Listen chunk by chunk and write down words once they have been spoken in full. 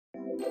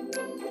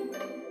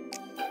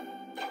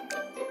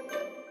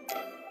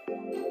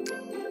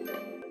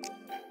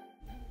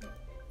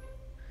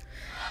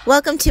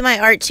Welcome to my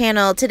art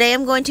channel. Today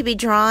I'm going to be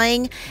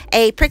drawing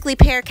a prickly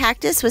pear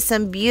cactus with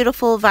some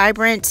beautiful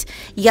vibrant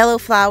yellow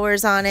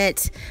flowers on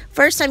it.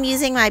 First, I'm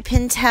using my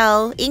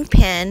Pentel ink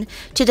pen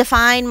to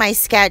define my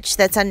sketch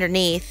that's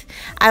underneath.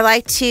 I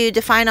like to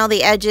define all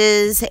the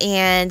edges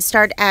and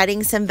start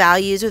adding some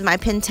values with my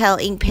Pentel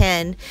ink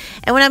pen.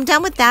 And when I'm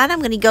done with that, I'm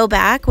going to go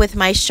back with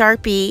my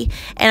Sharpie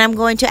and I'm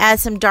going to add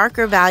some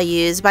darker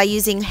values by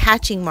using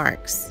hatching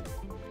marks.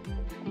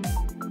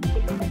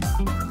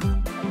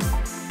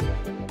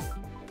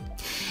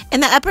 In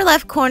the upper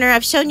left corner,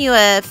 I've shown you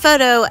a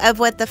photo of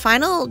what the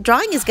final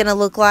drawing is going to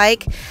look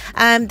like.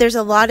 There's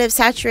a lot of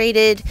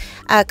saturated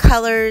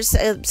colors,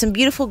 some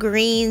beautiful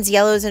greens,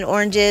 yellows, and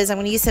oranges. I'm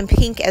going to use some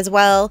pink as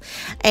well.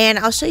 And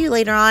I'll show you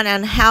later on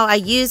how I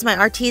use my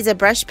Arteza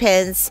brush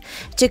pens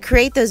to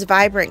create those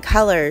vibrant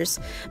colors.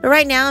 But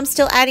right now, I'm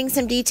still adding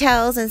some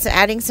details and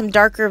adding some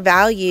darker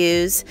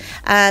values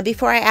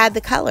before I add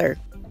the color.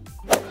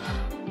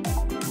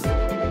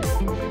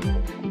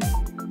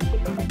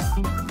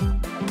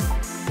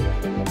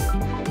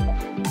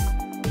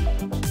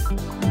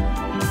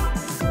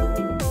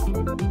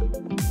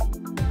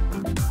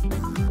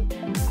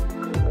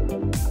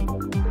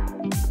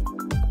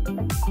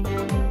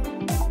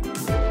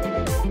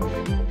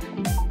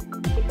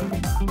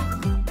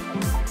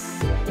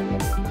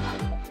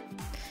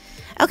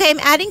 Okay, I'm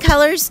adding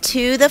colors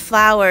to the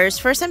flowers.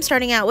 First, I'm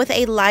starting out with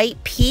a light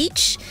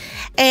peach,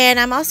 and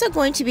I'm also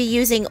going to be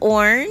using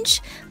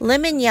orange,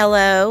 lemon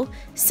yellow,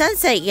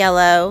 sunset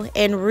yellow,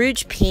 and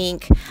rouge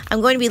pink.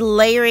 I'm going to be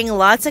layering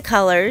lots of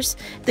colors.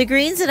 The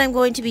greens that I'm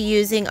going to be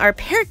using are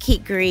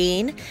parakeet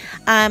green.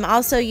 I'm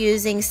also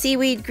using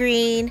seaweed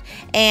green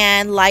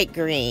and light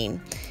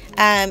green.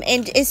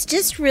 And it's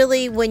just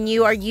really when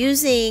you are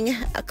using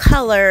a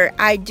color,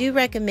 I do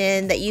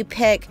recommend that you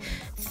pick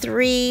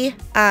three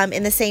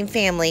in the same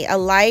family: a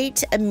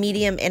light, a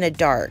medium, and a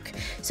dark.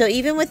 So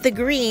even with the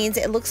greens,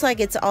 it looks like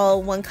it's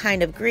all one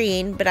kind of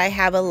green, but I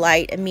have a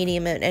light, a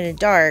medium, and a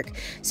dark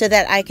so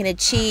that I can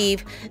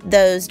achieve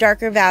those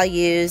darker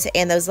values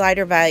and those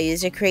lighter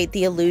values to create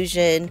the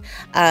illusion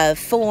of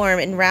form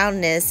and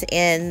roundness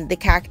in the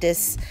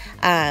cactus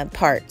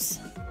parts.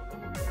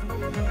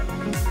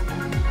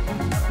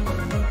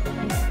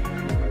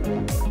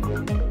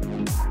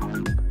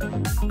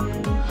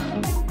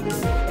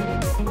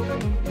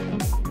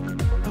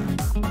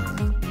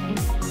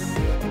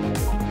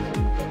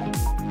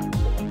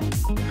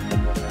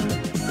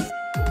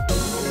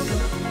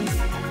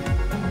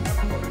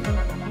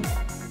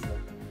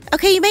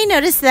 Okay, you may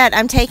notice that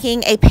I'm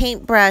taking a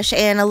paintbrush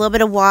and a little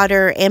bit of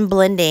water and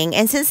blending.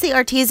 And since the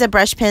Arteza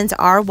brush pens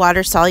are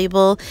water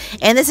soluble,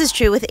 and this is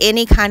true with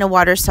any kind of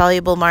water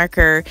soluble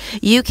marker,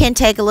 you can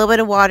take a little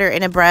bit of water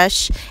in a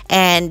brush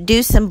and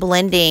do some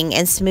blending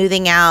and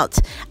smoothing out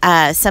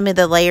some of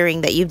the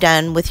layering that you've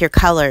done with your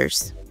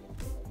colors.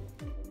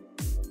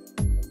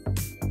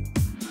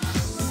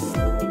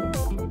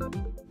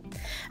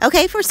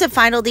 Okay, for some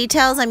final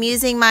details, I'm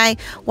using my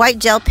white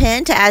gel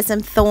pen to add some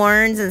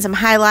thorns and some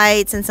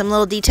highlights and some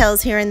little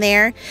details here and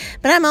there.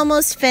 But I'm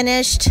almost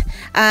finished.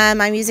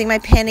 I'm using my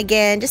pen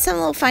again, just some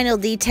little final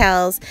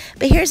details.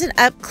 But here's an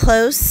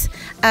up-close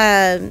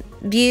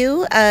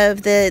view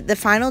of the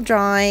final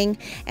drawing,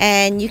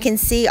 and you can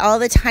see all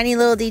the tiny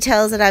little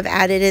details that I've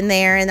added in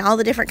there and all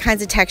the different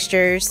kinds of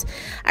textures.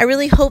 I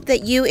really hope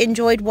that you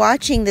enjoyed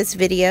watching this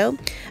video.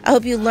 I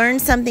hope you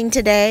learned something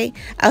today.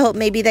 I hope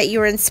maybe that you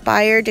were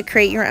inspired to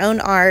create your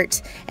own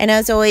art. And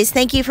as always,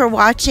 thank you for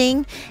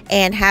watching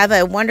and have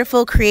a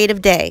wonderful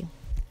creative day.